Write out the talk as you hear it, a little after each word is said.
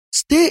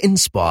Stay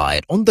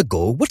inspired on the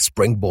go with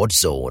Springboard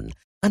Zone,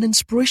 an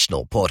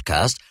inspirational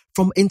podcast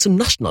from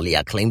internationally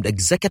acclaimed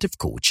executive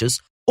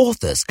coaches,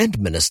 authors and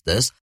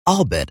ministers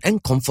Albert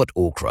and Comfort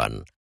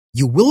Okran.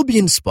 You will be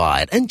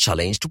inspired and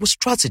challenged with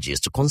strategies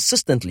to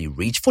consistently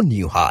reach for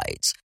new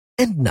heights.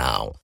 And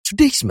now,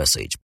 today's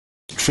message.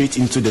 Straight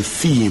into the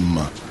theme,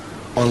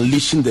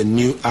 unleashing the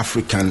new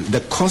African. The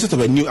concept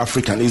of a new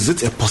African, is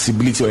it a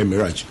possibility or a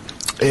mirage?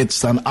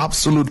 It's an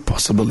absolute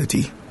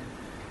possibility.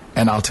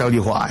 And I'll tell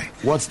you why.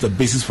 What's the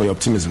basis for your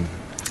optimism?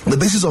 The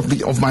basis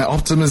of my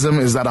optimism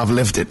is that I've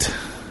lived it.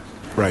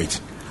 Right.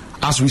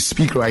 As we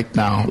speak right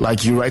now,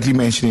 like you rightly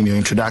mentioned in your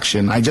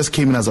introduction, I just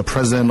came in as a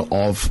president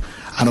of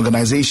an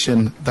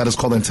organization that is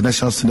called the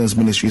International Students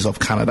Ministries of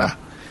Canada.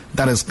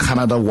 That is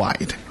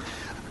Canada-wide.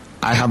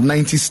 I have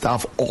 90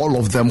 staff, all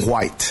of them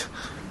white,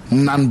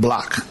 none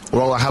black.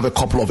 Well, I have a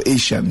couple of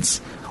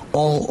Asians,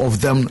 all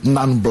of them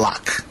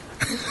non-black.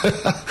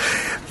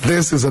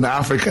 This is an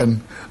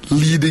African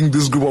leading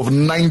this group of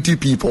 90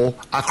 people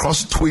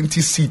across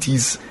 20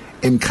 cities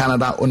in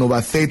Canada on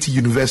over 30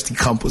 university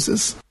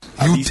campuses.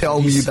 You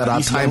tell me that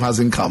our time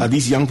hasn't come. Are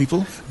these young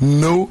people?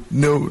 No.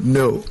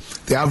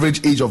 The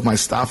average age of my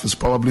staff is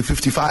probably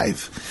 55.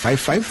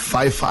 55?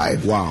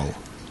 55. Wow.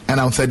 And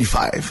I'm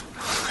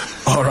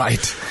 35. All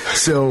right.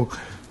 So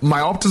my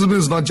optimism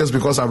is not just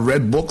because I've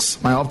read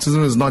books. My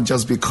optimism is not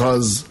just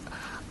because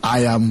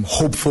I am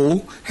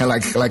hopeful, and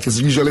like it's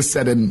usually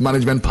said in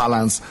management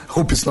parlance,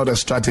 hope is not a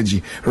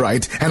strategy,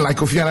 right? And like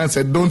Kofi Annan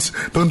said, don't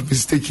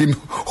mistake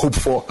hope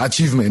for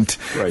achievement,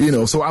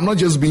 right. So I'm not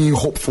just being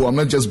hopeful. I'm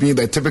not just being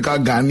the typical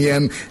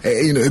Ghanaian,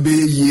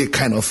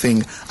 kind of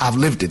thing. I've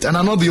lived it, and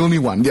I'm not the only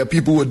one. There are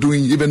people who are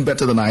doing even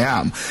better than I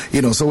am,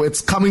 So it's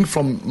coming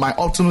from, my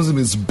optimism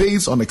is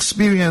based on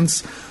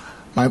experience.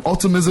 My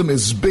optimism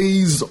is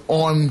based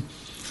on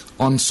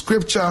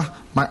scripture.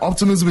 My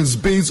optimism is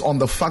based on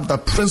the fact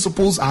that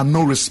principles are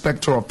no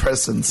respecter of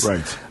persons.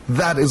 Right.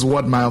 That is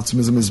what my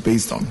optimism is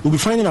based on. We'll be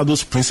finding out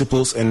those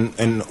principles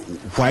and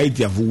why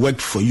they have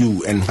worked for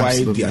you and why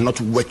Absolutely. They are not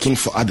working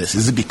for others.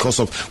 Is it because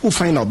of... We'll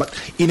find out. But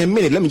in a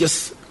minute, let me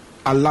just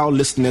allow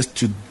listeners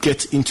to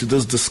get into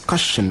this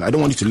discussion. I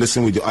don't want you to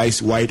listen with your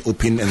eyes wide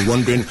open and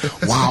wondering,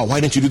 wow, why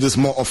don't you do this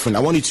more often? I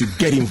want you to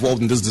get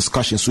involved in this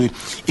discussion. So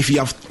if you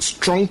have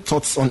strong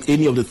thoughts on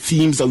any of the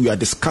themes that we are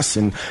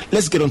discussing,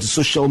 let's get onto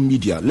social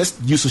media. Let's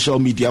use social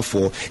media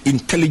for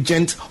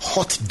intelligent,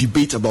 hot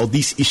debate about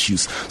these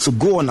issues. So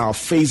go on our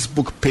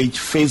Facebook page,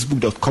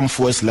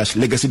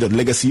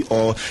 facebook.com/legacy.legacy,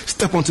 or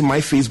step onto my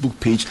Facebook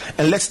page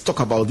and let's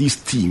talk about these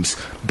themes.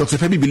 Dr.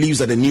 Pepi believes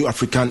that the new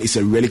African is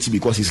a reality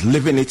because he's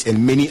living it,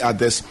 and many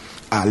others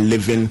are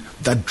living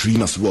that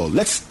dream as well.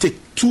 Let's take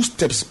 2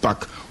 steps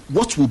back.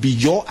 What will be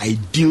your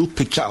ideal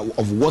picture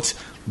of what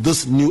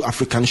this new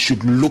African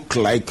should look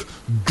like,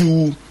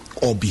 do,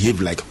 or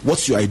behave like?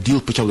 What's your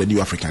ideal picture of the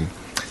new African?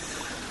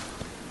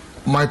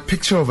 My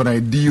picture of an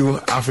ideal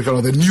African,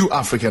 or the new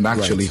African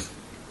actually, right,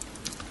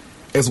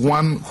 is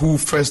one who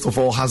first of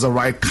all has the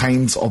right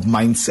kinds of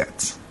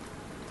mindset.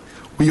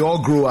 We all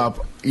grow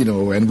up,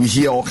 and we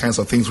hear all kinds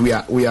of things. We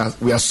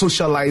are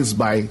socialized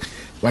by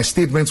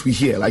statements we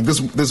hear. Like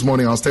this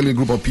morning, I was telling a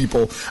group of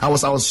people, I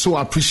was so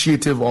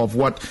appreciative of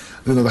what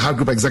the Heart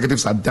Group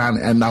executives had done,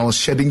 and I was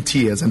shedding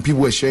tears, and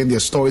people were sharing their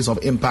stories of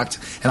impact,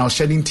 and I was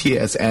shedding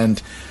tears,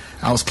 and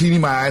I was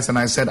cleaning my eyes, and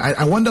I said,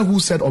 I wonder who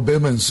said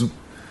Obemansu.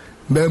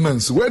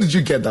 Where did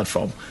you get that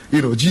from?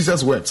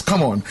 Jesus wept.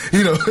 Come on.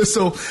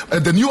 So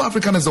the new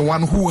African is the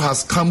one who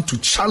has come to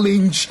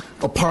challenge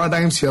the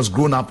paradigms he has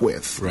grown up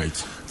with.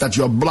 Right. That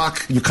you're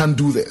black, you can't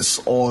do this,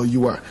 or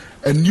you are.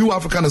 A new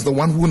African is the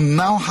one who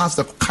now has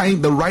the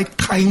right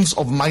kinds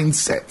of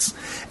mindsets.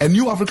 A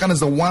new African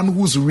is the one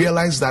who's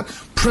realized that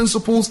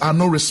principles are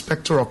no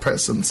respecter of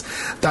persons.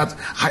 That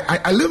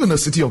I live in the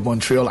city of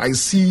Montreal. I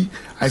see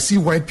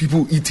white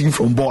people eating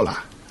from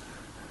Bola.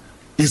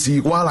 You see,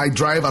 while I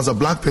drive as a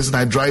black person,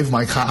 I drive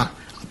my car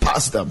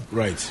past them.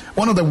 Right.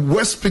 One of the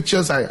worst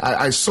pictures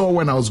I saw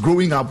when I was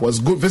growing up was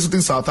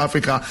visiting South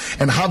Africa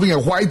and having a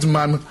white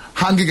man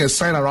hanging a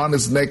sign around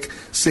his neck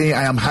saying,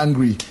 "I am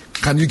hungry.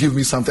 Can you give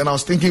me something?" I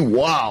was thinking,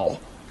 wow.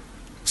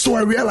 So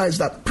I realized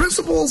that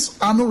principles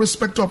are no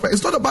respecter of persons.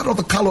 It's not a matter of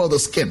the color of the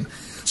skin.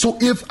 So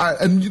if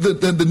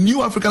the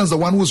new African is the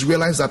one who's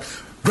realized that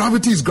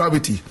gravity is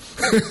gravity.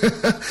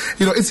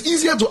 It's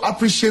easier to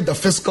appreciate the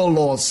physical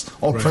laws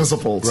or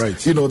principles. Right.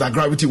 That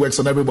gravity works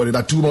on everybody,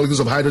 that 2 molecules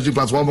of hydrogen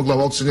plus 1 molecule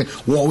of oxygen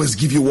will always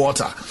give you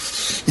water.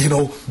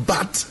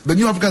 But the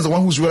new African is the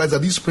one who's realized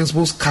that these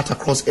principles cut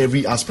across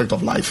every aspect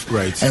of life.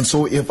 Right. And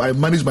so if I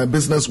manage my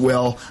business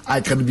well,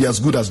 I can be as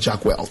good as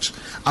Jack Welch.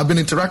 I've been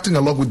interacting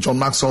a lot with John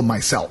Maxwell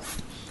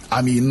myself.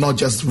 I mean, not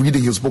just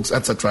reading his books,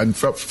 etc. In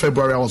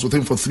February, I was with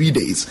him for 3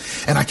 days.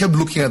 And I kept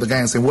looking at the guy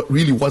and saying,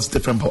 what's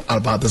different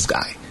about this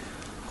guy?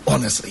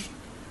 Honestly.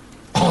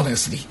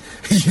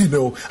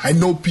 I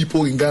know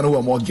people in Ghana who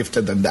are more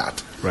gifted than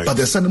that. Right. But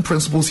there are certain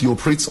principles he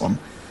operates on,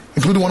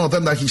 including one of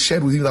them that he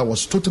shared with me that I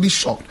was totally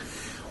shocked,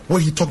 where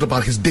he talked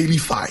about his daily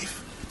 5.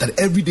 That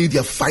every day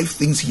there are 5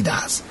 things he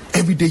does.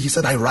 Every day he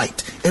said, I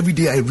write. Every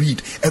day I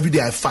read. Every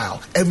day I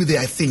file. Every day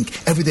I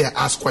think. Every day I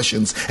ask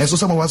questions. And so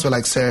some of us were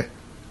like, sir,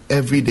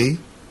 every day?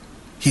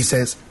 He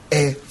says,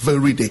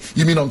 every day.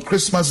 You mean on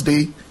Christmas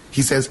Day?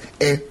 He says,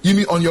 You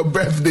mean on your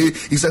birthday?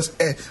 He says,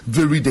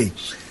 every day.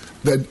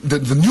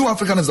 The new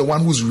African is the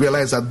one who's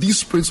realized that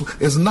these principles,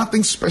 there's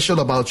nothing special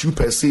about you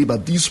per se,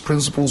 but these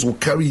principles will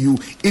carry you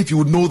if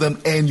you know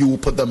them and you will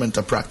put them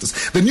into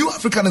practice. The new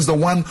African is the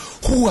one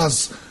who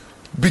has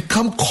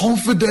become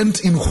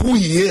confident in who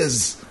he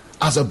is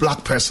as a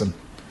black person.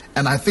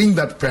 And I think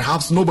that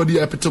perhaps nobody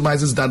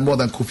epitomizes that more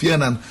than Kofi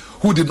Annan,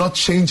 who did not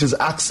change his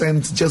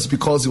accent just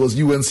because he was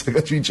UN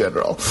Secretary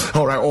General,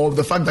 all right, or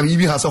the fact that he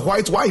even has a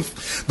white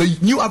wife. The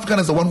new African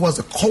is the one who has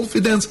the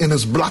confidence in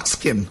his black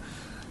skin,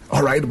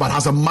 all right, but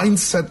has a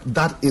mindset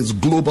that is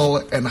global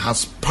and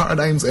has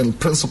paradigms and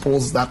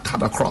principles that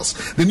cut across.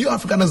 The new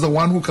African is the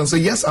one who can say,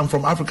 yes, I'm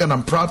from Africa, and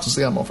I'm proud to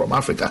say I'm from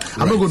Africa.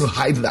 I'm not going to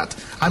hide that.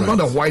 I'm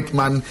not a white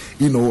man,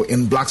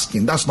 in black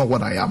skin. That's not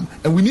what I am.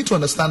 And we need to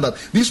understand that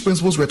these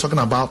principles we're talking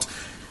about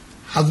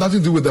has nothing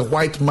to do with the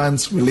white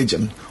man's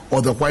religion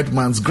or the white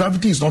man's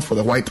gravity is not for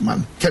the white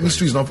man.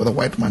 Chemistry is not for the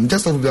white man.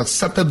 Just as we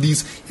accepted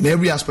these in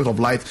every aspect of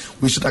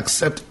life, we should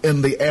accept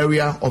in the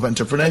area of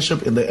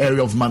entrepreneurship, in the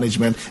area of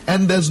management,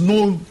 and there's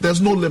no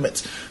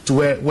limit to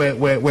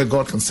where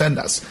God can send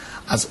us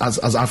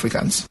as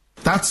Africans.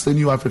 That's the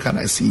new African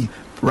I see.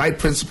 Right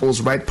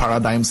principles, right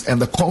paradigms, and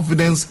the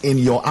confidence in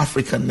your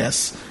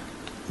Africanness.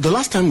 The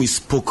last time we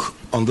spoke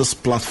on this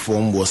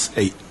platform was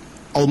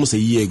almost a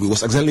year ago. It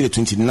was exactly the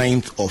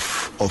 29th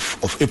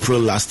of April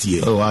last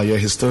year. Oh, wow, you're a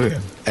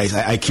historian.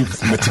 I keep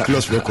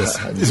meticulous records.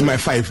 It's my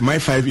five. My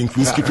five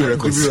includes keeping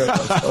records.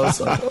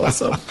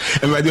 Awesome.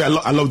 And by the way,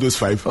 I love those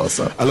five.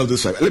 Awesome. I love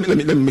those five. Let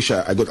me make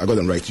sure I got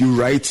them right. You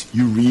write,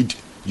 you read,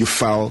 you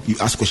file, you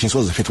ask questions.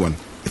 What's the fifth one?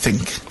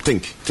 Think.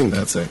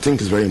 That's it.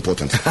 Think is very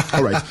important.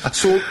 All right.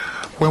 So,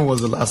 when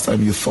was the last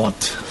time you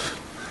thought?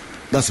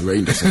 That's a very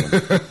interesting one.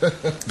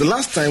 The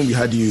last time we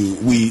had you,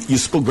 you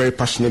spoke very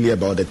passionately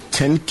about the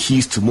 10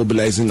 keys to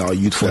mobilizing our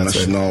youth for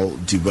national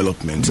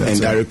development.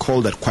 I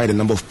recall that quite a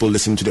number of people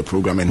listened to the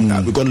program,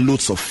 and we got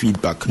loads of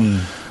feedback.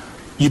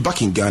 You're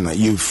back in Ghana.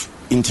 You've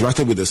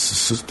interacted with the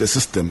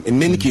system. In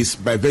many cases,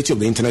 by virtue of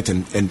the internet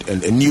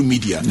and new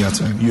media,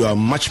 you are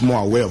much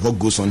more aware of what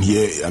goes on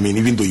here. I mean,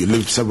 even though you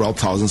live several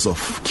thousands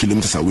of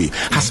kilometers away.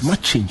 Has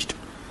much changed?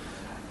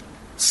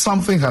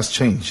 Something has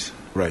changed.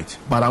 Right.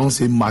 But I won't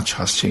say much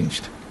has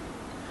changed.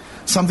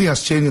 Something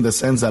has changed in the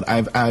sense that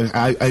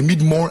I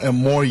meet more and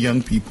more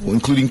young people,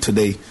 including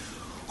today,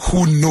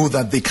 who know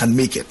that they can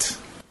make it.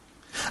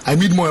 I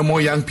meet more and more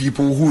young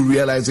people who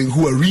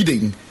are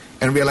reading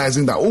and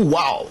realizing that, oh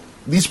wow,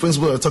 these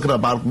principles are talking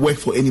about work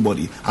for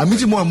anybody. I'm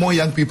meeting more and more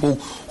young people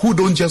who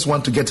don't just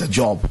want to get a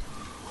job,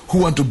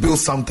 who want to build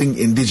something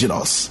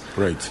indigenous.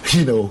 Right.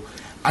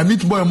 I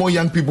meet more and more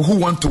young people who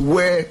want to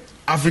wear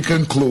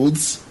African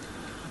clothes,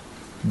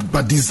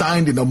 but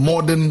designed in a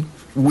modern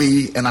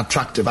way and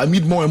attractive. I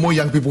meet more and more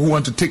young people who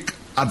want to take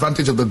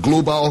advantage of the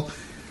global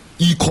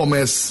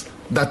e-commerce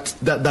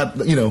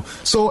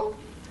So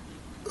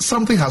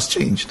something has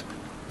changed,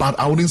 but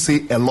I wouldn't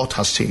say a lot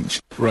has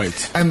changed.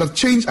 Right. And the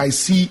change I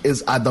see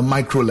is at the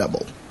micro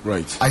level.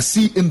 Right. I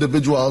see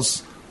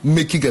individuals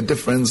making a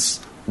difference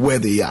where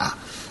they are.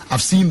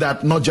 I've seen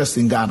that not just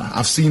in Ghana.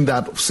 I've seen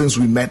that since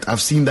we met.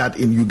 I've seen that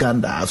in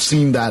Uganda. I've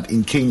seen that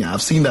in Kenya.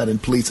 I've seen that in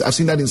places. I've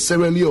seen that in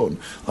Sierra Leone.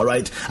 All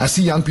right. I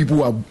see young people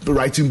who are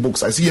writing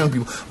books. I see young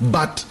people,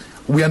 but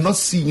we are not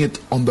seeing it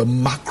on the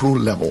macro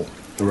level.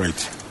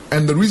 Right.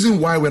 And the reason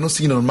why we're not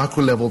seeing it on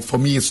macro level, for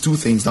me, is two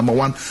things. Number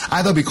one,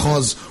 either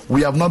because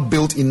we have not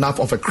built enough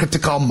of a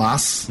critical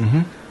mass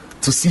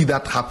to see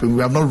that happen.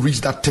 We have not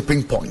reached that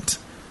tipping point,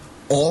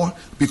 or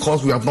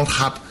because we have not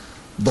had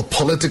the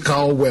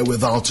political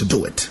wherewithal to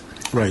do it.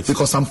 Right.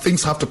 Because some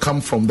things have to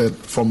come from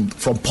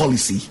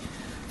policy,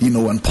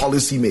 and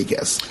policy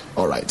makers.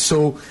 All right.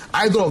 So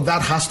either of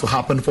that has to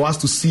happen for us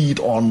to see it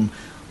on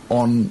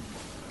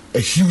a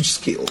huge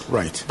scale.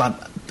 Right.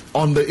 But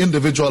on the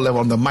individual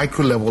level, on the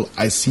micro level,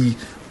 I see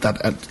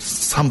that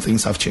some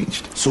things have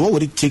changed. So what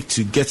would it take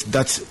to get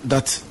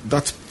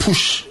that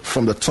push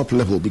from the top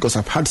level? Because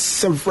I've had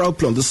several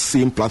people on this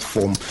same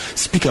platform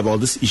speak about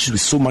this issue with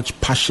so much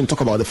passion,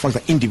 talk about the fact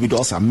that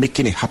individuals are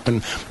making it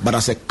happen, but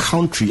as a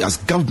country, as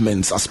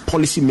governments, as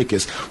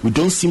policymakers, we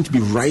don't seem to be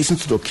rising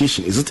to the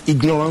occasion. Is it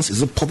ignorance?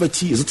 Is it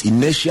poverty? Is it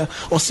inertia?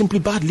 Or simply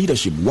bad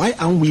leadership? Why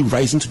aren't we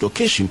rising to the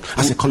occasion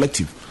as a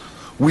collective?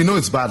 We know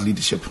it's bad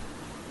leadership,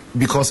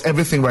 because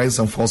everything rises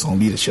and falls on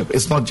leadership.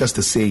 It's not just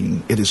a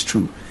saying, it is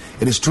true.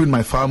 It is true in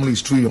my family,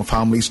 it's true in your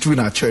family, it's true in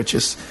our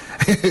churches,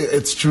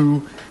 it's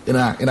true in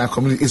our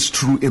community, it's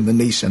true in the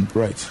nation.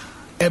 Right.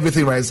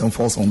 Everything rises and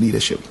falls on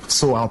leadership.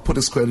 So I'll put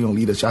it squarely on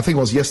leadership. I think it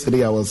was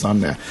yesterday I was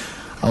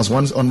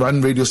once on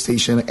one radio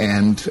station,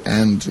 and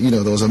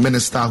there was a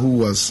minister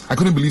who I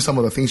couldn't believe some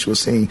of the things she was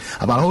saying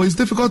about, it's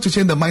difficult to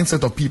change the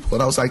mindset of people.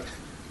 And I was like,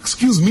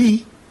 excuse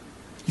me,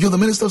 you're the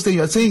minister of state,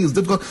 you're saying it's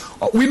difficult.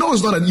 We know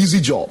it's not an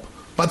easy job,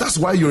 but that's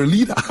why you're a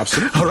leader.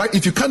 Absolutely. All right?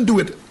 If you can't do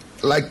it,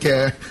 like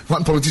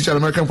one politician,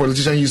 American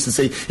politician used to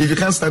say, if you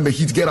can't stand the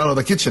heat, get out of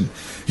the kitchen.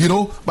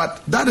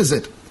 But that is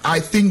it. I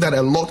think that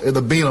a lot of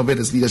the bane of it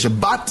is leadership.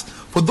 But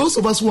for those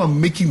of us who are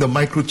making the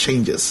micro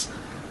changes,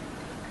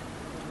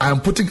 I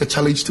am putting a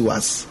challenge to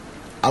us.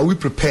 Are we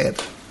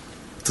prepared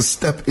to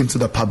step into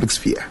the public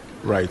sphere?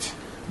 Right.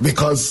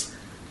 Because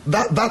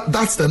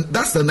that's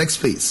the next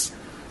phase.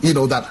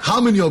 That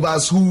how many of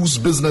us whose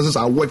businesses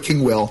are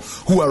working well,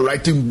 who are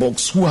writing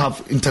books, who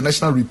have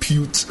international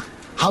repute,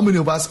 how many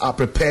of us are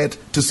prepared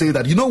to say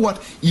that,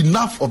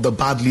 enough of the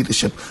bad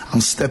leadership,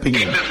 I'm stepping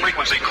in. Keep the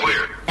frequency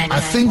clear.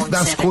 I think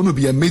that's going to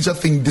be a major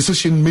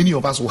decision many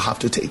of us will have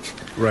to take.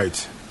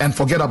 Right. And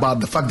forget about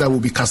the fact that we'll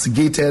be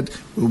castigated,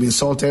 we'll be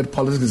insulted,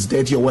 politics is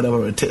dirty, or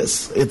whatever it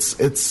is.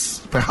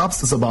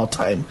 Perhaps it's about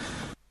time.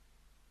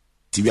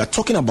 We are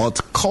talking about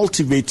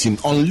cultivating,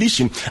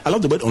 unleashing. I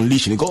love the word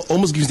unleashing. It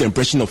almost gives the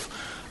impression of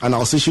an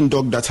Alsatian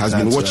dog that has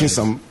been watching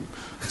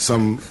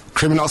some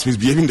criminals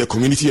misbehaving in the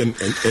community and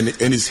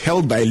is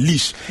held by a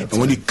leash. That's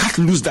and when you cut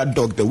loose that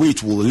dog, the way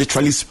it will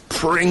literally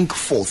spring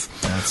forth.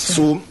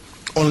 So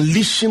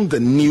unleashing the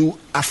new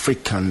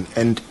African,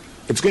 and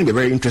it's going to be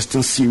a very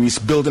interesting series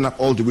building up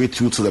all the way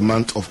through to the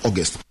month of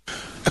August.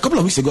 A couple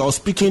of weeks ago, I was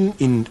speaking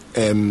in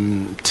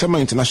Tema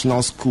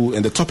International School,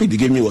 and the topic they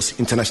gave me was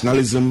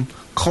internationalism,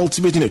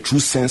 cultivating a true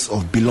sense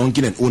of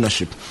belonging and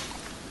ownership.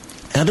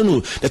 And I don't know,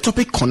 the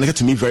topic connected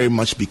to me very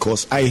much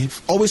because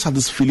I've always had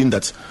this feeling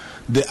that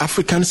the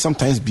African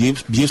sometimes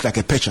behaves like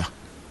a percher.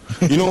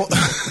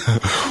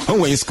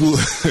 When we're in school,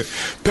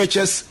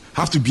 perchers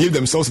have to behave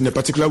themselves in a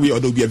particular way or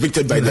they'll be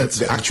evicted by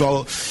the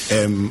actual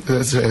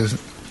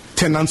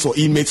tenants or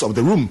inmates of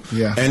the room.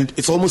 Yeah. And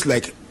it's almost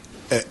like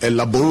a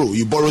laboro.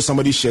 You borrow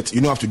somebody's shirt,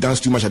 you don't have to dance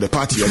too much at the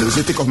party, or they'll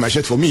say, take off my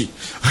shirt for me.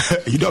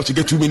 You don't have to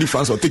get too many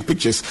fans or take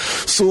pictures.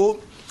 So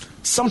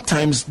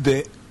sometimes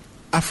the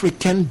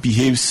African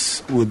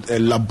behaves with a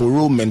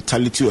laboro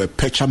mentality or a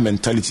percher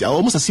mentality,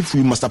 almost as if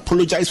we must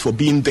apologize for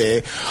being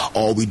there,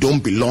 or we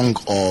don't belong,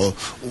 or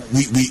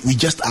we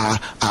just are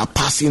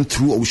passing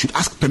through, or we should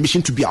ask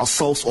permission to be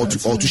ourselves or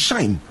to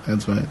shine.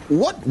 That's right.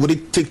 What would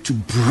it take to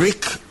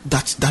break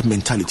that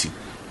mentality?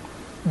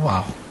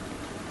 Wow.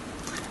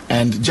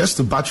 And just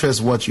to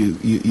buttress what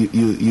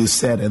you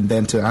said, and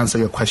then to answer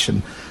your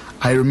question,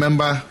 I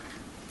remember,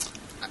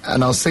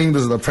 and I was saying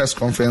this at the press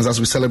conference as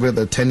we celebrate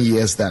the 10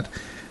 years, that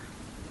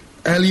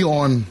early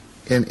on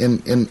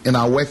in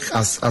our work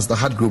as the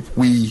Heart Group,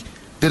 we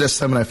did a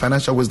seminar, a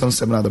financial wisdom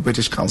seminar at the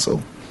British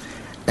Council.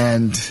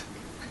 And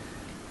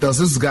there was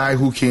this guy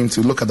who came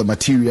to look at the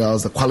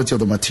materials, the quality of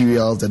the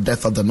materials, the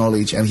depth of the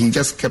knowledge, and he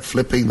just kept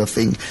flipping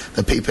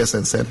the papers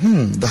and said,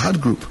 the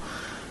Heart Group,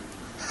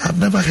 I've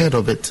never heard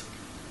of it.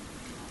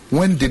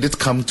 When did it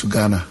come to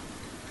Ghana?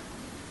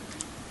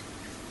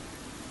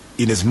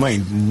 In his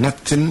mind,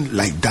 nothing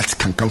like that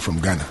can come from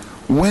Ghana.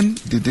 When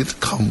did it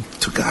come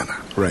to Ghana?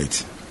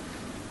 Right.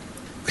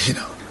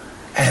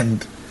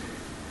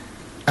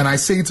 And I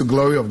say to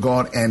glory of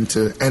God, and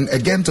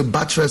again to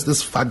buttress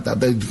this fact that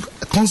the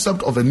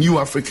concept of a new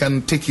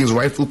African taking his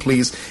rightful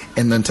place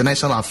in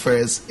international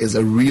affairs is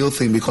a real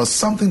thing, because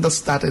something that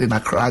started in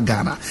Accra,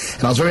 Ghana.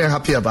 And I was very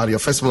happy about your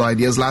festival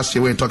ideas last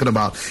year. We were talking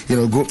about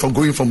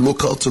going from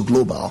local to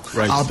global.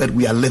 Right. I'll bet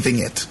we are living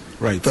it.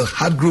 Right. The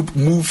Heart Group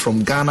moved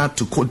from Ghana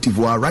to Cote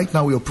d'Ivoire. Right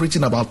now we are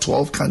operating about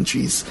 12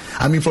 countries.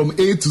 I mean, from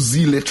A to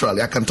Z,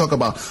 literally. I can talk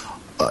about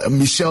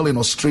Michelle in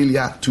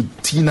Australia to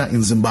Tina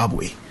in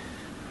Zimbabwe.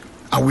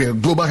 Our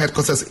global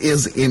headquarters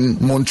is in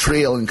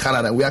Montreal in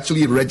Canada. We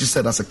actually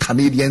registered as a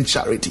Canadian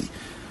charity.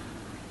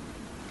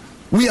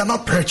 We are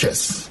not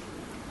purchased.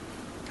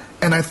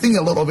 And I think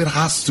a lot of it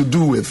has to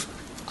do with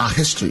our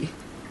history.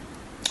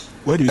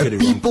 Where do you get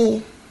it wrong?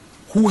 People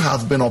who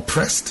have been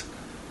oppressed,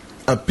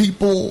 a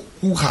people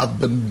who have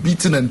been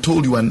beaten and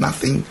told you are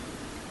nothing,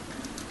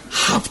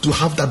 have to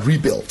have that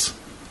rebuilt.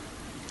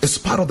 It's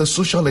part of the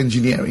social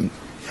engineering.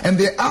 And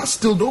there are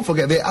still, don't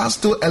forget, there are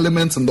still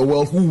elements in the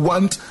world who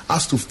want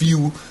us to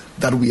feel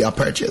that we are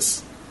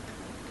purchased.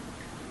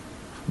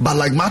 But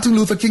like Martin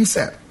Luther King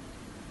said,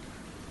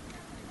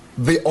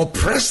 the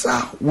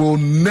oppressor will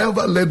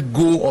never let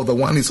go of the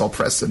one he's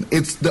oppressing.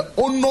 It's the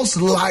onus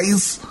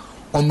lies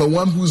on the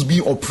one who's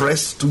being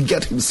oppressed to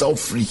get himself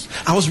free.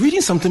 I was reading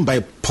something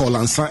by Paul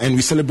Ansah, and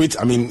we celebrate,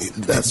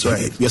 that's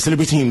right. We are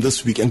celebrating him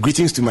this week, and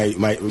greetings to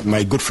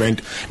my good friend,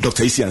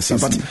 Dr. Isi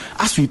Ansah. But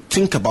as we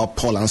think about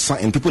Paul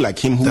Ansah and people like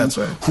him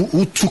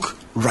who took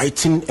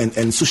writing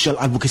and social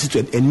advocacy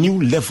to a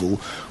new level,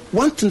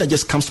 one thing that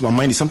just comes to my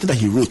mind is something that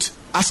he wrote,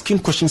 asking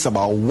questions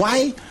about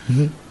why,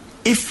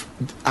 if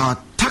our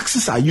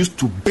taxes are used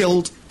to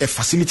build a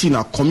facility in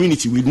our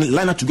community, we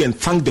line up to go and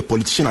thank the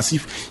politician as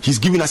if he's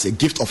giving us a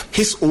gift of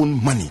his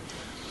own money.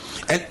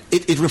 And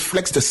it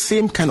reflects the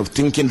same kind of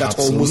thinking that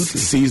almost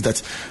says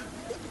that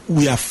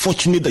we are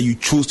fortunate that you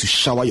chose to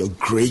shower your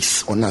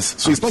grace on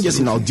us. So it's not just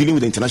in our dealing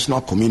with the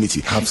international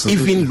community,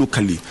 even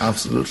locally.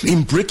 Absolutely.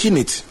 In breaking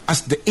it,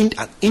 as the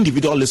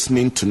individual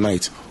listening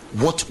tonight,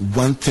 what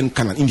one thing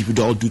can an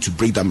individual do to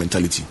break that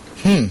mentality?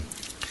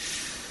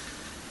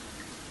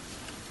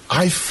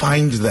 I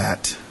find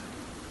that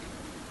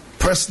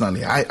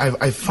personally,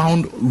 I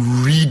found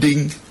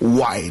reading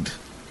wide.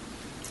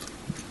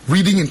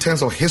 Reading in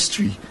terms of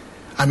history.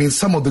 I mean,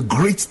 some of the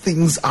great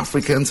things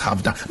Africans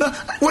have done. Now,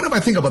 whenever I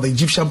think about the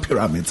Egyptian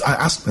pyramids, I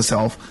ask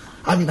myself,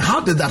 I mean, how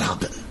did that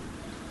happen?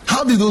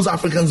 How did those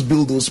Africans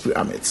build those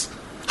pyramids?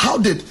 How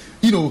did,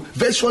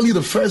 virtually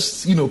the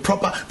first,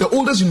 the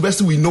oldest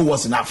university we know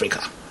was in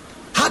Africa.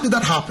 How did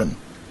that happen?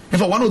 In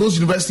fact, one of those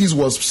universities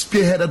was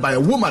spearheaded by a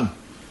woman.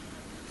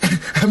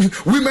 I mean,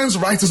 women's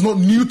rights is not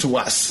new to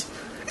us.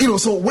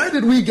 So where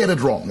did we get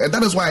it wrong? And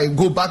that is why I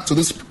go back to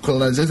this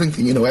colonization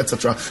thing,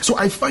 etc. So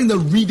I find that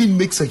reading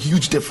makes a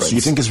huge difference. So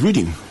you think it's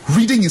reading?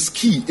 Reading is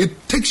key.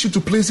 It takes you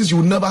to places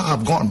you never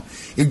have gone.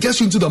 It gets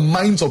you into the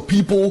minds of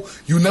people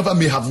you never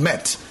may have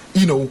met,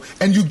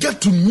 and you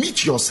get to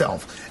meet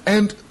yourself.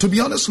 And to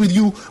be honest with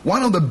you,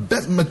 one of the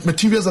best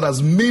materials that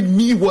has made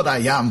me what I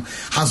am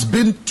has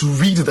been to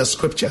read the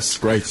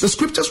scriptures. Right. The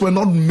scriptures were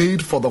not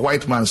made for the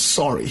white man,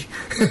 sorry.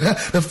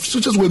 The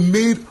scriptures were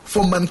made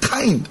for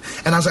mankind.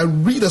 And as I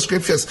read the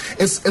scriptures,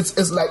 it's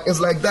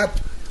like that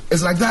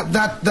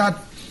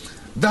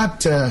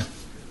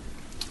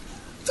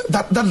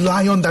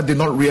lion that did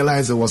not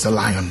realize it was a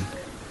lion.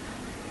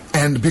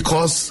 And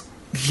because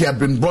he had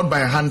been brought by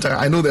a hunter.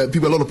 I know that a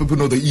lot of people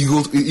know the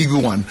eagle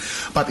one,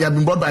 but he had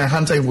been brought by a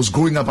hunter and was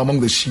growing up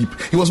among the sheep.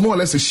 He was more or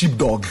less a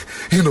sheepdog,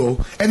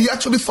 and he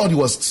actually thought he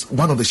was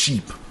one of the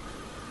sheep,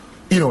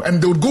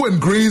 and they would go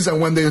and graze, and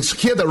when they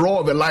hear the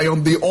roar of a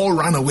lion, they all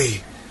ran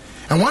away.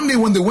 And one day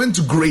when they went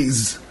to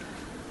graze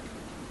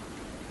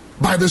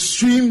by the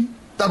stream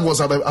that was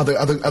at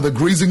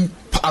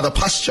the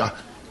pasture,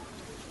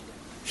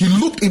 he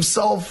looked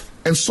himself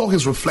and saw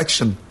his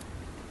reflection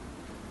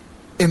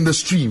in the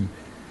stream.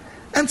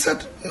 And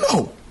said,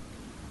 no,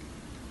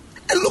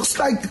 it looks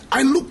like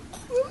I look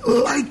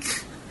like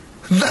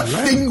that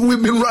thing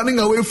we've been running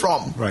away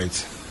from.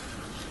 Right.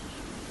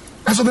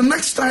 And so the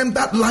next time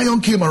that lion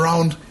came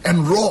around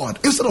and roared,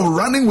 instead of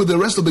running with the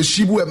rest of the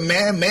sheep who were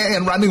meh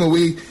and running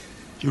away,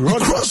 he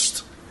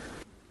crossed.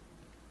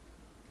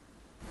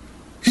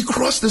 He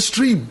crossed the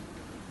stream.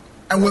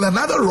 And with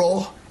another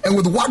roar and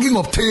with wagging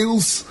of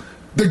tails,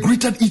 they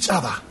greeted each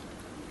other.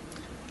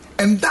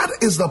 And that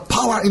is the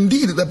power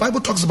indeed. The Bible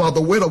talks about the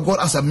word of God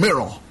as a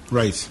mirror.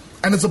 Right.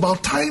 And it's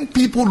about time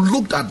people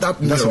looked at that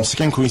mirror. That's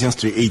from 2 Corinthians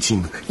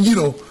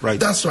 3:18. Right.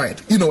 That's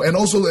right. And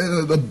also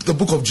the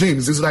book of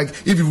James is like,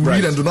 if you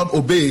read and do not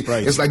obey,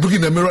 it's like looking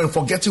in the mirror and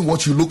forgetting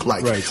what you look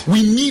like. Right.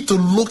 We need to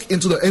look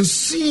into and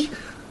see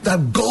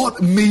that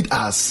God made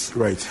us.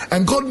 Right.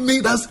 And God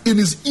made us in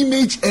his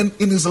image and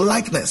in his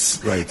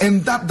likeness. Right.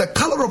 And that the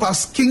color of our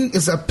skin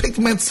is a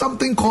pigment,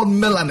 something called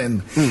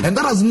melanin. And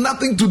that has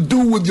nothing to do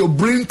with your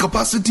brain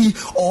capacity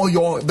or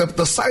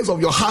the size of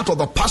your heart or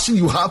the passion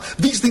you have.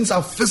 These things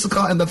are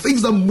physical, and the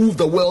things that move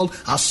the world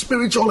are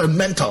spiritual and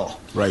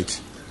mental. Right.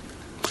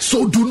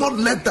 So do not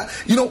let that,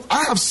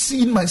 I have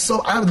seen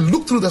myself, I have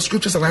looked through the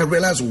scriptures and I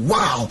realized,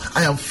 wow,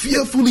 I am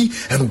fearfully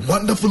and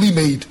wonderfully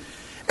made.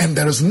 And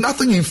there is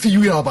nothing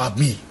inferior about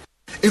me.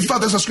 In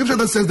fact, there's a scripture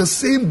that says the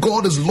same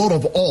God is Lord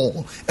of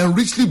all and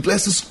richly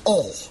blesses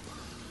all.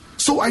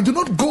 So I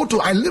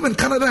live in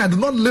Canada and I do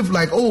not live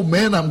like, oh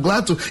man, I'm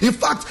glad to. In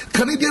fact,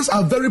 Canadians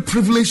are very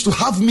privileged to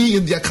have me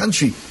in their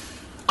country.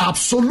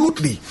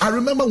 Absolutely. I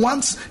remember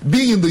once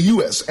being in the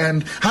US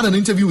and had an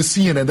interview with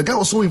CNN. The guy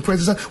was so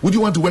impressed. He said, would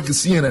you want to work at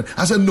CNN?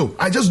 I said, no.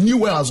 I just knew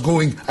where I was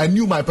going. I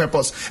knew my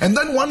purpose. And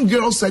then one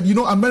girl said,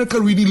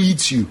 America really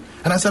needs you.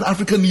 And I said,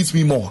 Africa needs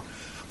me more.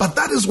 But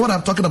that is what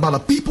I'm talking about.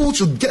 That people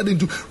should get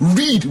into,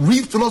 read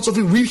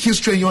philosophy, read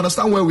history, and you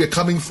understand where we're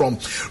coming from.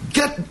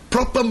 Get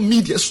proper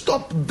media.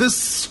 Stop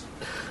this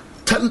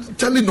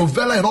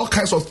telenovela and all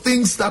kinds of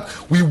things that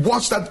we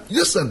watch.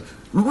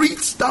 Read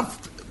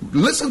stuff,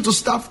 listen to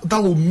stuff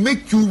that will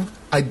make you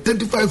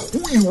identify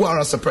who you are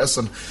as a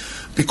person.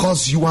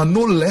 Because you are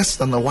no less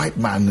than a white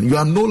man. You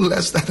are no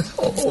less than...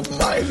 Oh,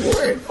 my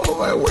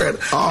word.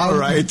 All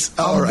right.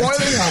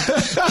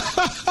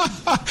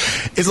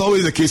 It's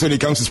always the case when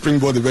it comes to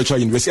Springboard, the virtual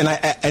university.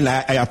 And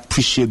I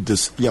appreciate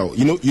this.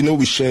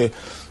 We share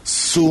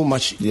so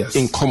much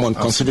in common,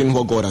 considering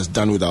what God has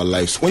done with our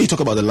lives. When you talk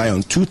about the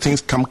lion, two things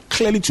come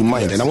clearly to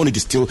mind. And I want to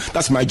distill...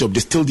 That's my job.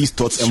 Distill these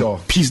thoughts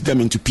and piece them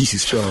into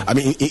pieces. Sure. I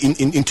mean,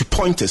 into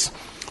pointers.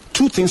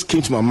 Two things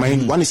came to my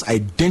mind. One is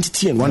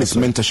identity and one is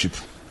mentorship.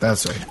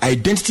 That's right.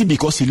 Identity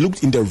because he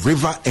looked in the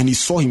river and he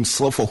saw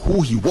himself for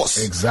who he was.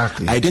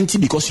 Exactly. Identity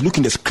because you look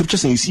in the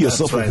scriptures and you see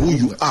yourself for who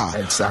you are.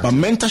 Exactly. But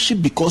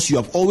mentorship because you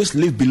have always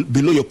lived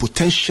below your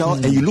potential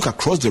and you look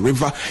across the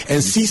river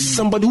and see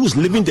somebody who's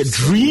living the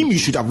dream you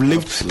should have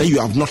lived that you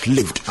have not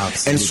lived.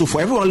 Absolutely. And so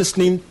for everyone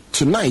listening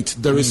tonight,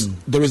 there is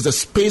the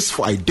space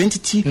for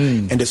identity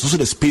and there's also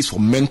the space for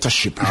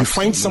mentorship. If you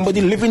find somebody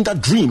living that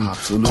dream,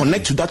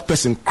 connect to that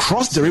person,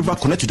 cross the river,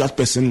 connect to that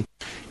person,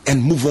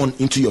 and move on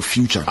into your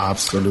future.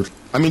 Absolutely.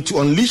 I mean, to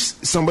unleash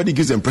somebody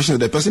gives the impression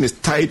that the person is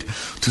tied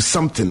to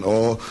something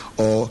or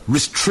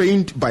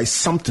restrained by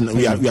something. And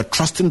we are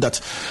trusting that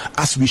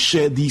as we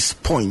share these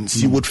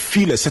points, you would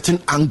feel a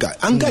certain anger.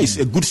 Anger is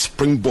a good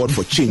springboard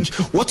for change.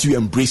 What you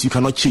embrace, you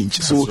cannot change.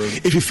 So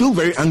if you feel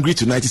very angry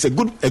tonight, it's a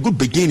good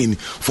beginning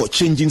for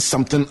changing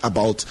something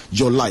about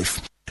your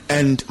life.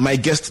 And my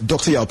guest,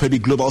 Dr. Yaw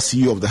Pedi, Global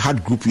CEO of the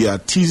Heart Group, we are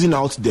teasing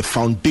out the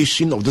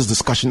foundation of this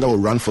discussion that will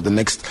run for the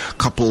next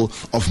couple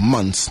of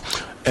months.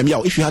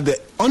 Yaw, if you had the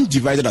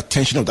undivided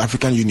attention of the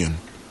African Union,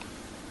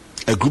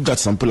 a group that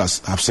some people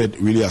have said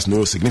really has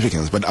no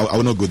significance, but I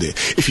will not go there.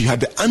 If you had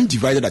the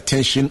undivided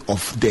attention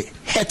of the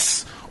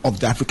heads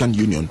of the African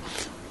Union,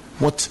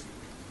 what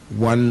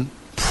one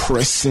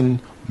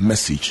pressing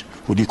message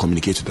would you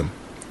communicate to them?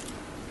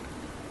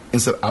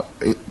 Instead,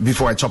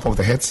 before I chop off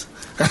the heads?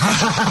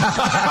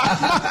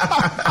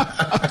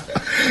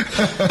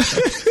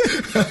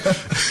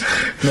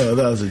 No,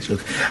 that was a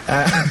joke.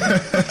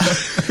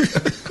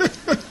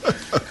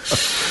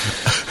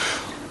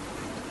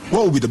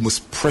 What would be the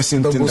most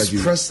pressing thing? The most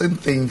pressing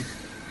thing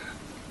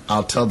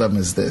I'll tell them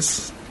is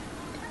this: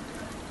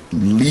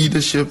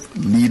 leadership.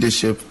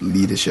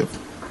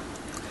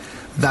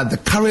 That the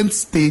current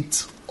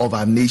state of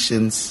our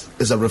nations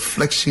is a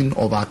reflection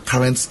of our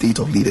current state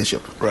of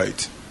leadership.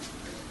 Right.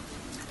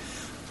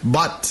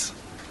 But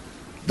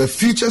the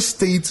future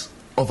state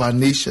of our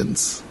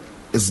nations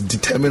is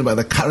determined by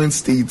the current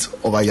state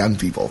of our young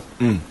people.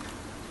 In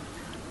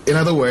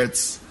other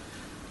words,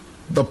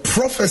 the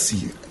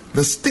prophecy,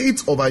 the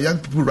state of our young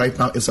people right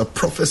now is a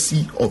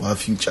prophecy of our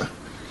future.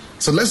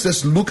 So let's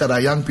just look at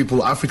our young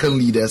people, African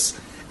leaders,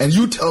 and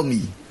you tell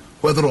me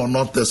whether or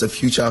not there's a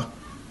future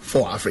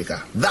for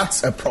Africa.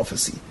 That's a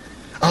prophecy.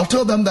 I'll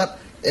tell them that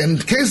in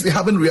case they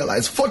haven't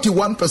realized,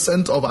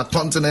 41% of our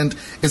continent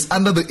is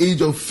under the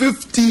age of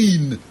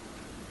 15.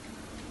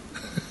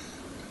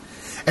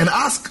 And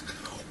ask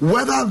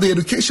whether the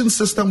education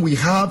system we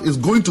have is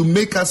going to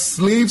make us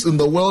slaves in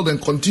the world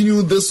and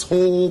continue this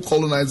whole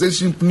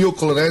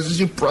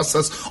neo-colonization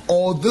process,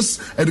 or this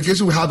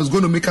education we have is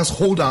going to make us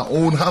hold our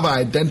own, have our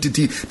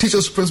identity, teach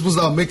us principles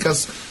that will make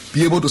us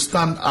be able to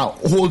stand out,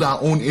 hold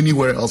our own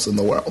anywhere else in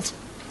the world.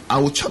 I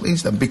will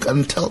challenge them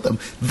and tell them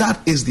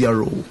that is their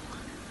role.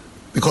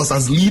 Because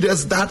as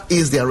leaders, that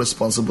is their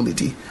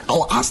responsibility.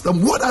 I'll ask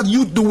them, what are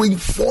you doing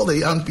for the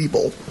young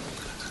people?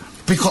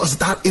 Because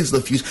that is the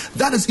future.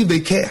 That is if they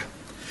care.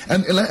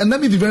 And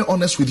let me be very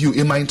honest with you.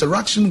 In my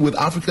interaction with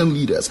African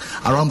leaders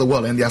around the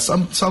world, and there are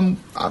some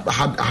I've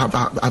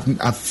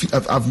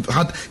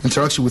had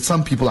interaction with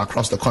some people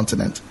across the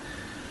continent.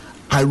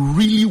 I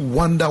really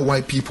wonder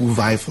why people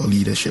vie for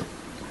leadership.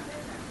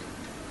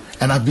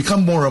 And I've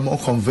become more and more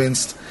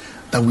convinced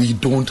that we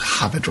don't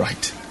have it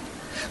right.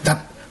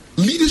 That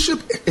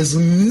leadership is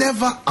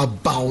never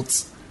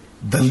about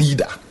the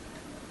leader.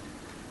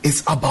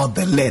 It's about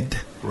the led.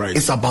 Right.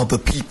 It's about the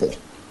people.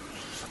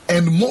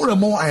 And more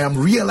I am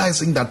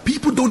realizing that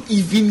people don't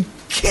even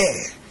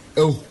care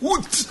a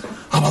hoot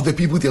about the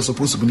people they're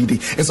supposed to be leading.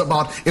 It's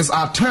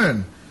our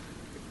turn.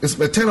 It's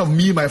the turn of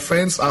me, my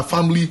friends, our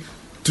family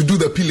to do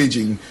the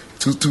pillaging,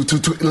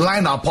 to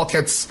line our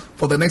pockets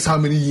for the next how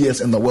many years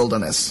in the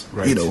wilderness.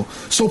 Right. You know.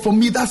 So for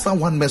me, that's not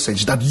one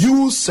message. That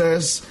you,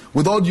 sirs,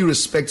 with all due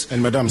respect,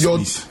 and madams,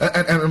 please.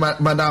 And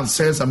madam,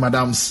 sirs and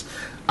madams,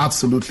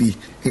 absolutely.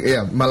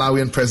 Yeah,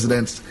 Malawian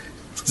president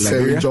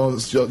Sarah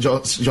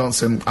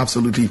Johnson,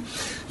 absolutely.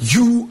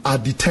 You are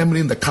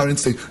determining the current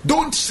state.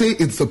 Don't say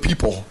it's the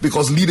people,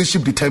 because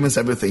leadership determines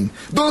everything.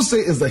 Don't say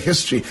it's the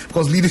history,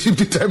 because leadership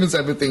determines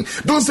everything.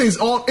 Don't say it's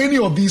all any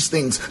of these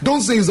things.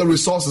 Don't say it's the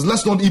resources.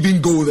 Let's not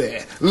even go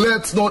there. You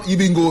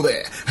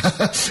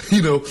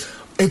know,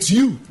 it's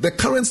you. The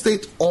current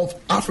state of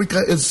Africa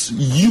is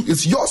you.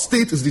 It's your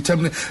state is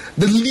determining.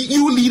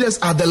 You leaders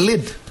are the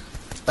lid.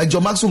 Like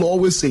John Maxwell will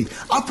always say,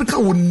 Africa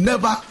will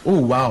never.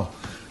 Oh wow.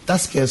 That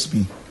scares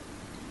me.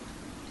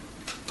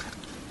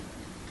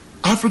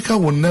 Africa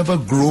will never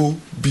grow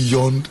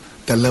beyond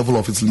the level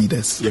of its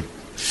leaders. Yep.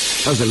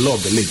 That's the law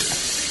of the lid.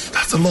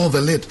 That's the law of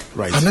the lid.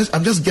 Right.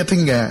 I'm just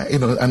getting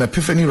an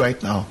epiphany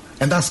right now,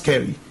 and that's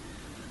scary.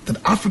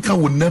 That Africa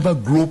will never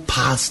grow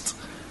past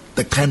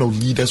the kind of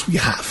leaders we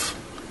have.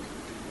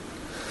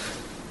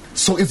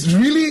 So it's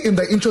really in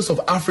the interest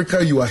of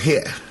Africa you are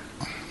here.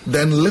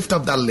 Then lift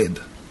up that lid.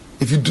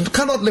 If you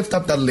cannot lift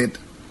up that lid,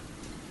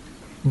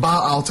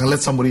 bow out and let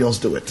somebody else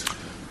do it,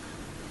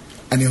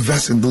 and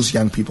invest in those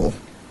young people,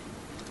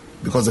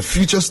 because the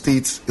future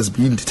state is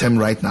being determined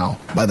right now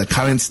by the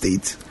current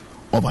state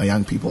of our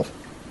young people.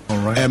 All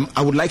right.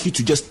 I would like you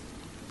to just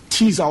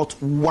tease out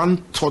one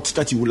thought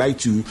that you would like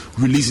to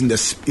release in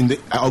the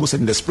I almost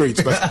said in the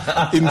spirit,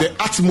 but in the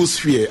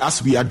atmosphere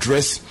as we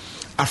address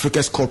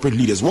Africa's corporate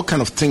leaders. What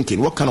kind of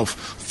thinking, what kind of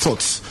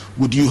thoughts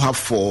would you have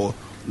for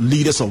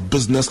leaders of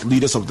business,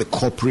 leaders of the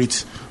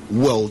corporate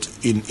world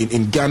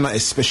in Ghana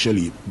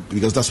especially,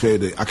 because that's where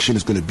the action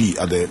is going to be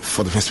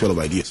for the Festival of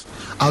Ideas?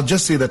 I'll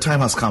just say the time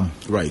has come.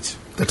 Right.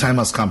 The time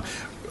has come.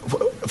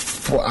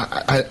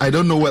 I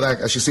don't know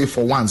whether I should say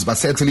for once, but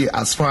certainly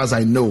as far as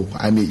I know,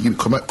 I mean, you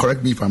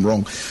correct me if I'm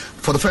wrong.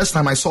 For the first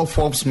time, I saw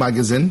Forbes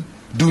magazine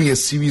doing a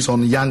series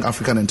on young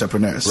African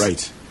entrepreneurs.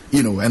 Right.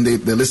 And they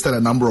listed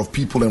a number of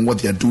people and what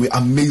they are doing.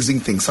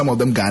 Amazing things. Some of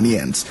them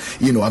Ghanaians.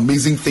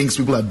 Amazing things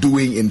people are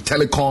doing in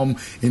telecom,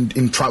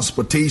 in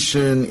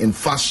transportation, in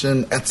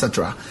fashion,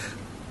 etc.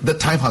 The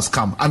time has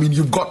come. I mean,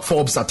 you've got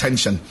Forbes'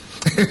 attention.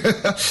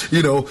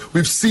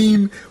 We've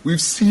seen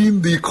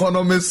the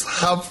economists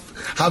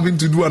having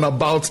to do an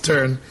about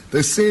turn.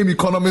 The same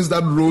economists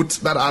that wrote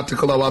that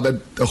article about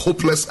the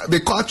hopeless,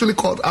 they actually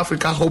called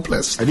Africa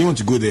hopeless. I didn't want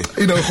to go there.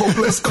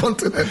 Hopeless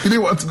continent. You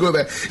didn't want to go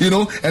there.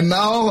 And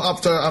now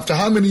after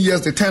how many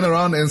years they turn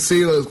around and say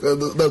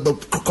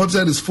the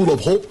continent is full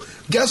of hope.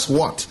 Guess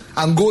what?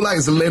 Angola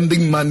is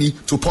lending money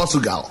to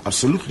Portugal.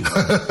 Absolutely.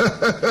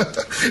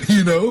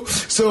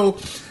 So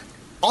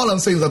all I'm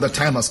saying is that the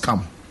time has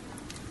come.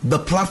 The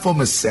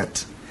platform is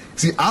set.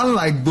 See,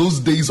 unlike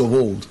those days of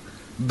old,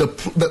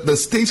 the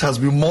stage has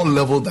been more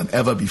level than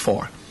ever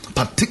before,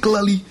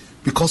 particularly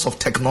because of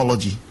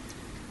technology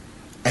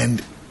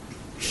and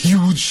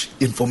huge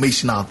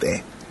information out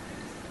there.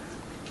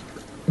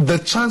 The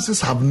chances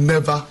have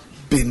never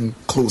been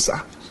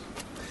closer.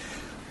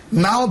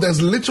 Now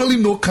there's literally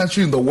no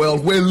country in the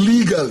world where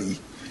legally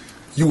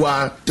you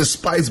are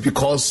despised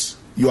because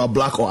you are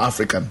black or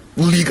African.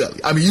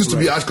 Legally. I mean, it used to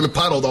be actually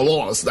part of the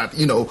laws that,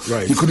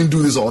 you couldn't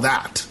do this or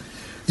that.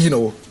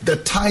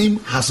 The time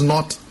has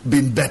not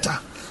been better.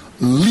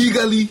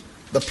 Legally,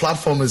 the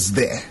platform is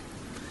there.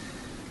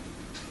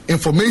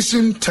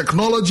 Information,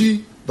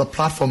 technology, the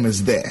platform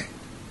is there.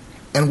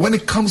 And when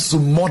it comes to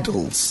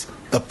models,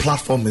 the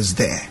platform is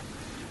there.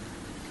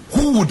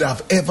 Who would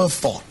have ever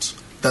thought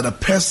that a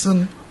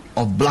person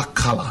of black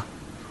color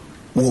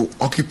will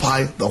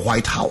occupy the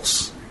White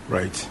House?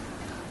 Right.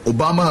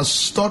 Obama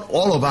has taught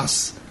all of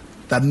us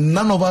that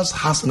none of us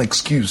has an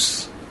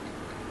excuse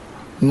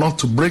not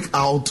to break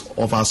out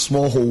of our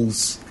small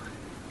holes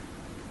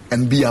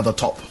and be at the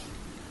top.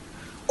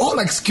 All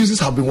excuses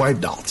have been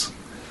wiped out.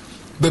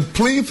 The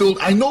playing field,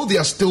 I know there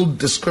are still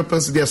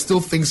discrepancies, there are still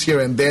things here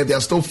and there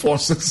are still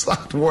forces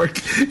at work,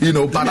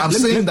 but I'm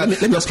saying that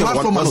the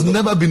platform has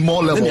never been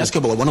more level. Let me ask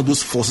you about one of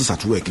those forces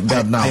at work.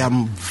 I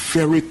am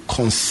very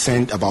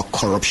concerned about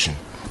corruption.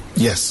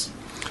 Yes.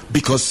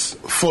 Because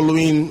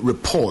following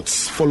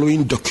reports,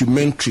 following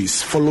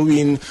documentaries,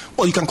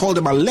 you can call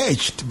them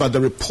alleged, but the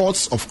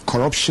reports of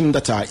corruption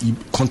that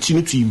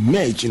continue to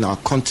emerge in our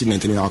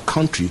continent and in our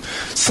country,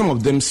 some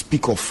of them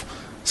speak of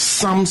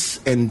sums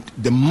and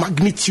the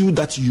magnitude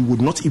that you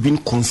would not even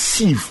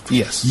conceive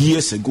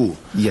years ago.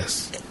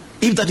 Yes.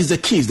 If that is the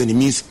case, then it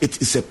means it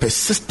is a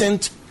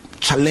persistent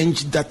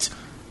challenge that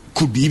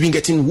could be even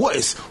getting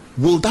worse.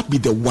 Will that be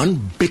the one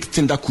big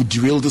thing that could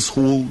derail this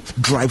whole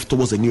drive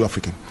towards a new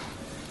African?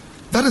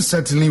 That is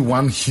certainly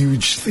one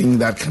huge thing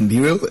that can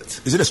derail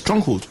it. Is it a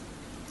stronghold?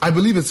 I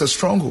believe it's a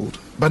stronghold.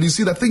 But you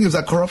see, the thing is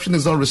that corruption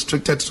is not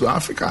restricted to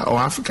Africa or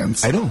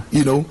Africans. I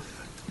know.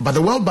 But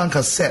the World Bank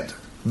has said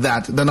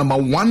that the number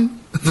one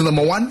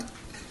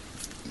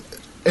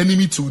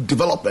enemy to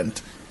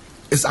development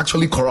is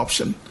actually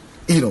corruption.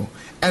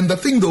 And the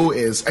thing though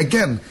is,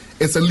 again,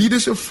 it's a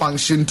leadership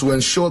function to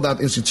ensure that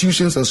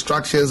institutions and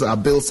structures are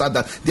built so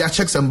that there are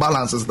checks and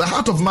balances. The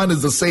heart of man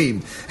is the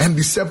same and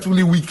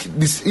deceptively weak.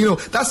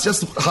 That's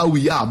just how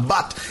we are.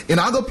 But in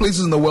other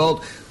places in the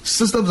world,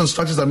 systems and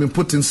structures have been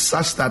put in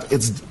such that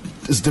it's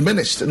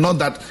diminished. Not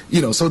that,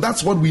 so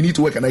that's what we need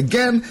to work. And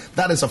again,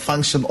 that is a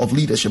function of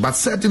leadership. But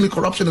certainly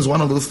corruption is one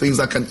of those things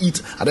that can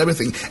eat at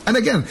everything. And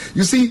again,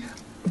 you see,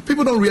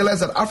 people don't realize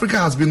that Africa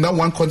has been that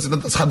one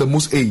continent that's had the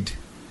most aid.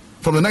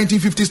 From the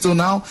 1950s till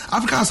now,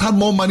 Africa has had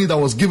more money than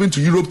was given to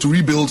Europe to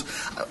rebuild,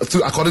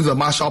 according to the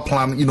Marshall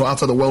Plan,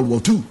 after the World War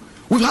II.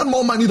 We've had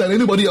more money than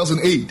anybody else in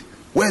aid.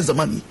 Where's the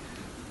money?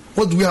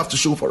 What do we have to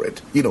show for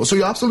it? So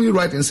you're absolutely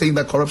right in saying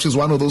that corruption is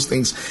one of those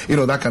things,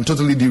 that can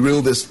totally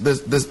derail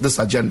this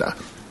agenda.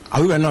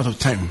 Are we running out of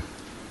time?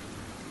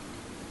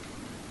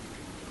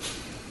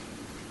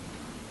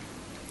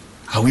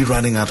 Are we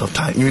running out of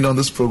time? You mean on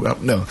this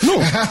program? No.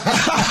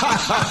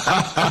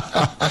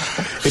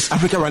 Is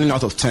Africa running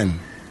out of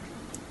time?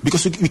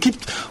 Because we keep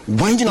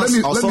winding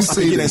ourselves up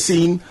again and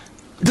saying,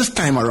 this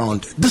time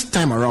around,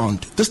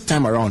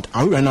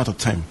 are we running out of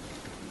time?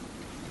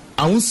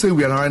 I won't say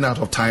we are running out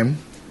of time.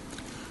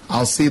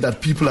 I'll say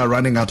that people are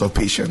running out of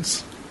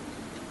patience.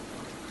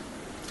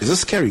 Is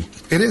this scary?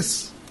 It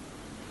is.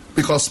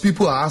 Because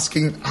people are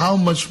asking, how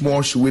much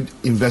more should we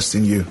invest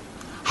in you?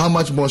 How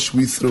much more should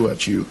we throw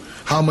at you?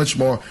 How much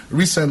more?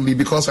 Recently,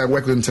 because I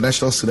work with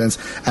international students,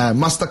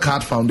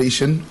 MasterCard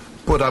Foundation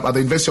put up at the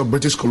University of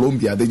British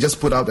Columbia, they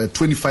just put out a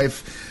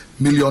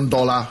 $25 million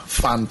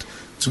fund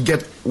to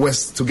get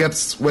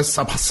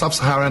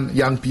sub-Saharan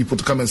young people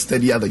to come and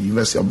study at the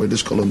University of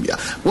British Columbia.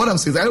 What I'm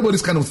saying is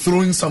everybody's kind of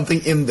throwing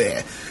something in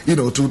there,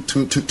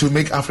 to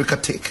make Africa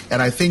tick.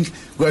 And I think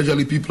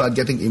gradually people are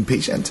getting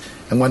impatient.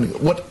 And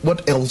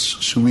what else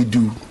should we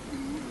do?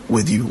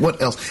 with you.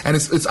 What else? And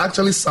it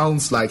actually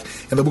sounds like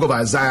in the book of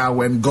Isaiah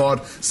when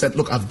God said,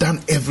 look, I've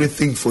done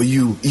everything for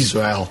you,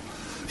 Israel.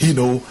 You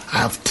know, I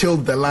have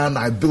tilled the land,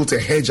 I built a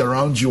hedge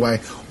around you.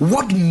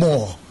 What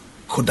more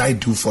could I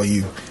do for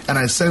you? And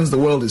I sense the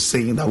world is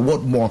saying that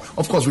what more?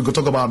 Of course, we could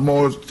talk about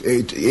more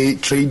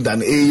trade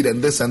than aid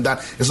and this and that.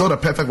 It's not a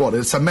perfect world.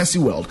 It's a messy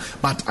world.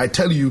 But I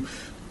tell you,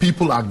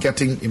 people are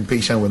getting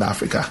impatient with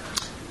Africa.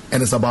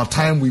 And it's about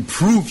time we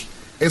prove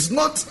it's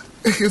not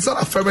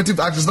affirmative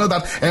action. It's not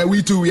that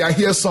we too, we are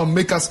here, some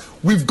make us.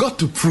 We've got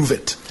to prove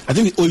it. I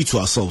think we owe it to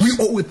ourselves. We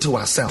owe it to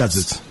ourselves.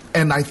 That's it.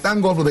 And I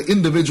thank God for the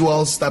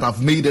individuals that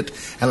have made it.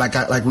 And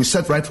like we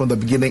said right from the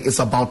beginning, it's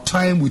about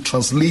time we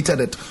translated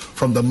it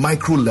from the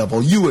micro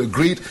level. You were a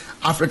great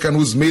African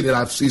who's made it.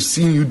 I've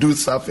seen you do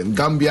stuff in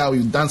Gambia,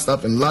 you've done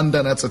stuff in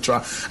London,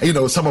 etc. You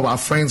know, some of our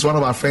friends, one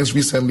of our friends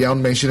recently, I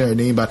won't mention her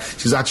name, but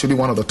she's actually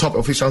one of the top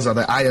officials at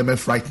the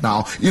IMF right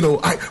now. You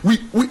know, we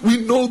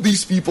know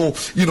these people,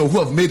 you know, who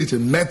have made it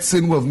in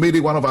medicine, who have made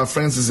it. One of our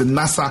friends is in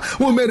NASA,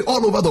 who have made it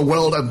all over the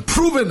world and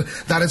proven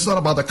that it's not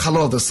about the color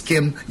of the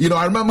skin. You know,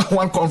 I remember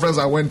one conference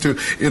I went to,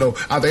 you know,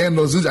 at the end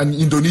there was an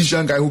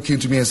Indonesian guy who came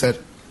to me and said,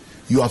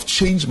 you have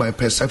changed my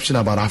perception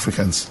about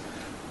Africans.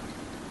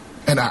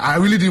 And I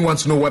really didn't want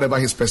to know whatever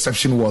his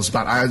perception was,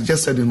 but I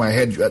just said in my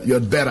head, you're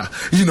better,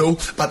 you know.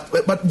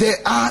 But there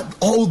are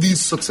all these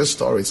success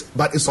stories,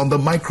 but it's on the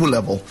micro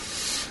level.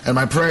 And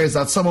my prayer is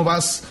that some of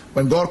us,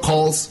 when God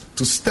calls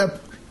to step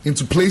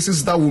into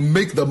places that will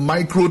make the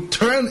micro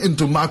turn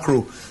into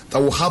macro, that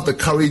will have the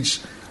courage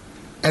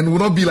and will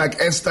not be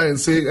like Esther and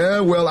say,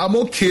 well, I'm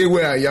okay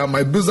where I am.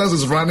 My business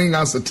is running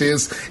as it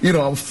is. You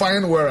know, I'm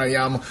fine where I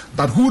am.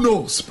 But who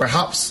knows?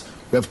 Perhaps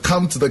we have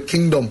come to the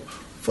kingdom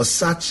for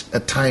such a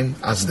time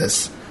as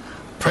this.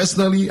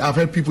 Personally, I've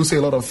heard people say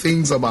a lot of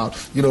things about,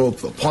 you know,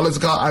 the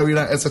political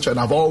arena, etc. And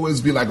I've always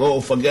been like,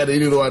 oh, forget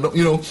it, you know, I don't,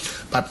 you know.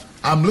 But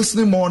I'm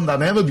listening more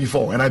than ever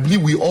before. And I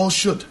believe we all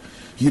should,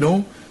 you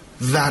know,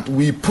 that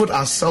we put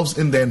ourselves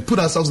in there and put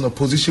ourselves in a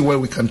position where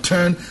we can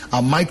turn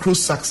our micro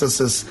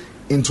successes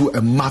into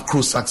a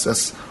macro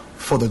success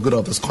for the good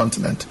of this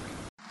continent.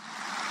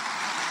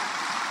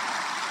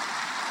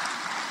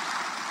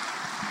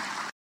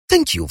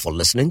 Thank you for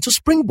listening to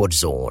Springboard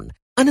Zone,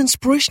 an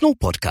inspirational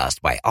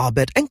podcast by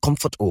Albert and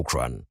Comfort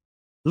Okran.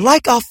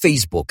 Like our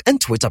Facebook and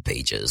Twitter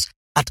pages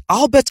at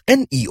Albert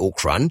N.E.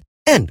 Okran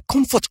and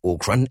Comfort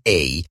Okran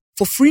A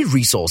for free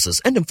resources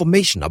and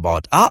information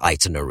about our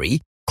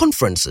itinerary,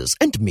 conferences,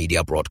 and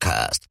media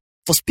broadcast.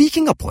 For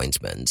speaking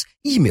appointments,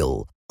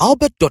 email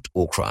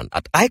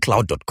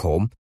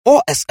albert.okran@icloud.com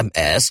or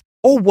SMS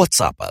or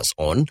WhatsApp us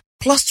on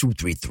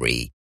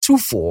 +233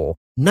 24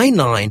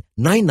 99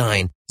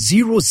 99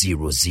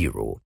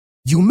 000.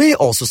 You may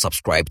also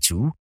subscribe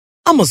to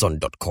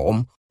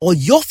Amazon.com or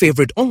your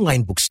favorite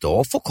online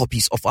bookstore for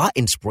copies of our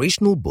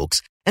inspirational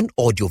books and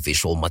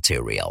audiovisual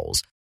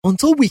materials.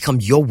 Until we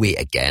come your way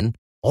again,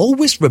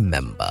 always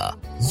remember,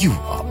 you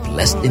are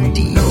blessed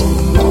indeed.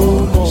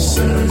 No more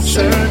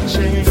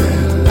searching.